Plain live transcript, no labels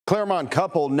Clermont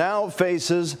couple now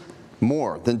faces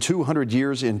more than 200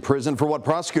 years in prison for what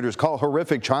prosecutors call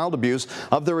horrific child abuse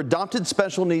of their adopted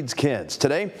special needs kids.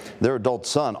 Today, their adult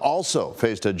son also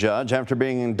faced a judge after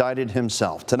being indicted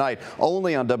himself. Tonight,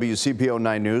 only on WCPO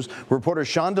 9 News, reporter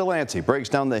Sean Delancey breaks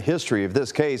down the history of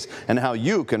this case and how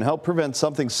you can help prevent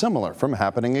something similar from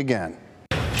happening again.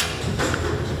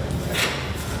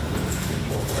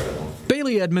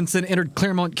 Bailey Edmondson entered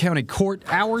Clermont County Court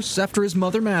hours after his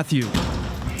mother, Matthew.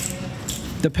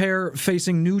 The pair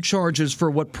facing new charges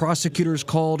for what prosecutors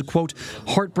called, quote,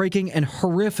 heartbreaking and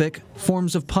horrific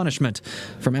forms of punishment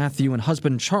for Matthew and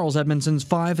husband Charles Edmondson's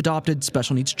 5 adopted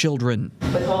special needs children.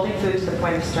 Withholding food to the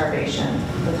point of starvation,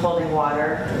 withholding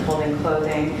water, withholding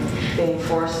clothing, being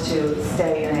forced to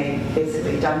stay in a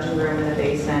basically dungeon room in the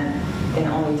basement in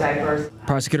only diapers.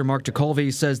 Prosecutor Mark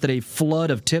DeColvey says that a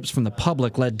flood of tips from the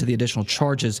public led to the additional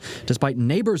charges, despite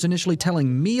neighbors initially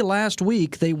telling me last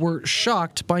week they were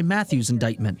shocked by Matthew's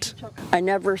indictment. I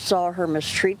never saw her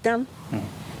mistreat them.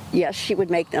 Yes, she would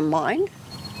make them mind,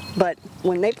 but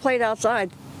when they played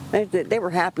outside, they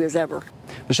were happy as ever.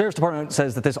 The Sheriff's Department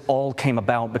says that this all came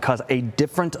about because a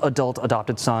different adult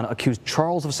adopted son accused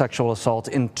Charles of sexual assault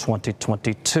in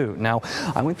 2022. Now,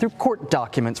 I went through court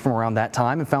documents from around that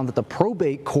time and found that the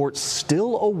probate court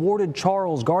still awarded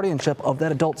Charles guardianship of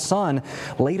that adult son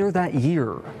later that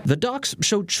year. The docs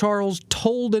show Charles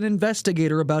told an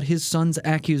investigator about his son's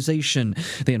accusation.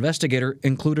 The investigator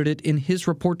included it in his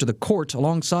report to the court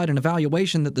alongside an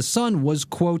evaluation that the son was,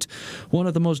 quote, one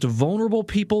of the most vulnerable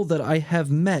people that I have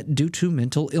met due to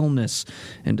mental illness.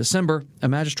 In December, a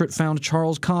magistrate found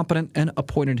Charles competent and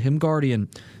appointed him guardian.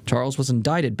 Charles was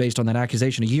indicted based on that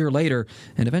accusation a year later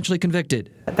and eventually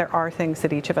convicted. There are things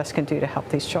that each of us can do to help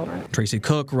these children. Tracy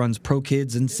Cook runs Pro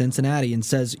Kids in Cincinnati and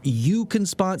says you can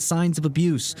spot signs of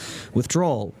abuse.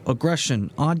 Withdrawal,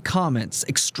 aggression, odd comments,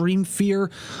 extreme fear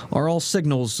are all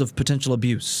signals of potential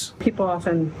abuse. People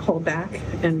often hold back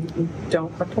and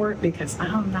don't report because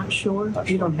I'm not sure.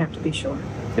 You don't have to be sure.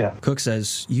 Yeah. Cook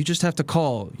says you just have to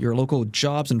call your local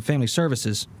Jobs and Family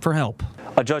Services for help.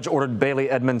 A judge ordered Bailey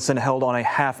Edmondson held on a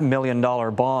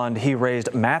 $500,000 bond. He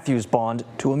raised Matthew's bond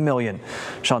to $1 million.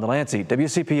 Sean Delancey,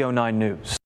 WCPO 9 News.